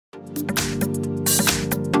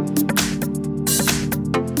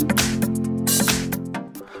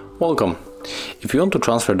Welcome. If you want to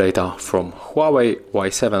transfer data from Huawei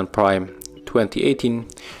Y7 Prime 2018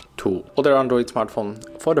 to other Android smartphone,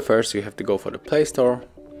 for the first you have to go for the Play Store,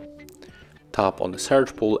 tap on the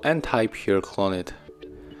search pool and type here CLONEit.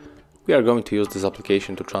 We are going to use this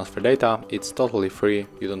application to transfer data. It's totally free,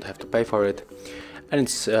 you don't have to pay for it, and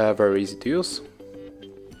it's very easy to use.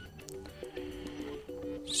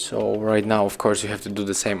 So right now, of course, you have to do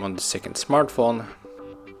the same on the second smartphone.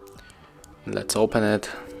 Let's open it.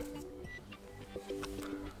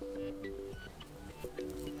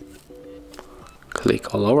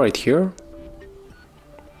 Click allow right here.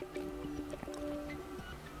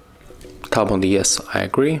 Tap on the yes, I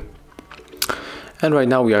agree. And right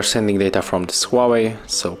now we are sending data from this Huawei,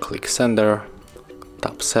 so click sender,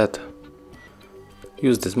 tap set,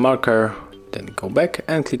 use this marker, then go back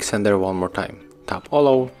and click sender one more time. Tap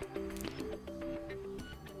allow.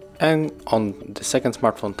 And on the second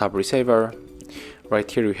smartphone, tap receiver.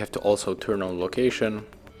 Right here you have to also turn on location,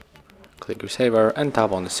 click receiver and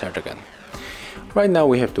tap on the search again. Right now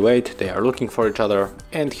we have to wait, they are looking for each other,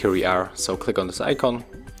 and here we are, so click on this icon,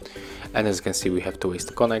 and as you can see we have 2 ways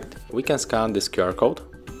to connect. We can scan this QR code,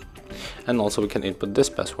 and also we can input this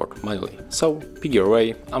password manually. So pick your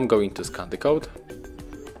way, I'm going to scan the code.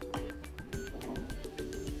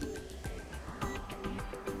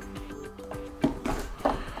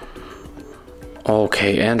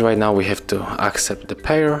 Okay, and right now we have to accept the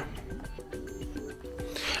pair.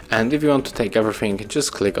 And if you want to take everything,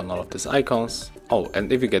 just click on all of these icons. Oh,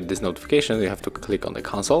 and if you get this notification, you have to click on the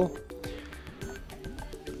console.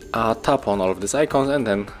 Tap on all of these icons and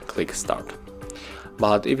then click start.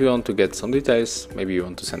 But if you want to get some details, maybe you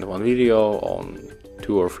want to send one video on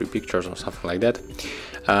 2 or 3 pictures or something like that,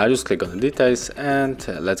 just click on the details and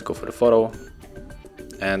let's go for the photo.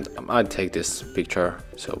 And I'll take this picture,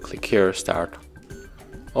 so click here, start.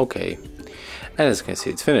 Okay, and as you can see,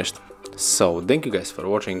 it's finished. So thank you guys for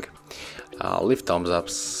watching, leave thumbs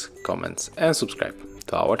ups, comments and subscribe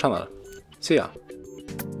to our channel. See ya!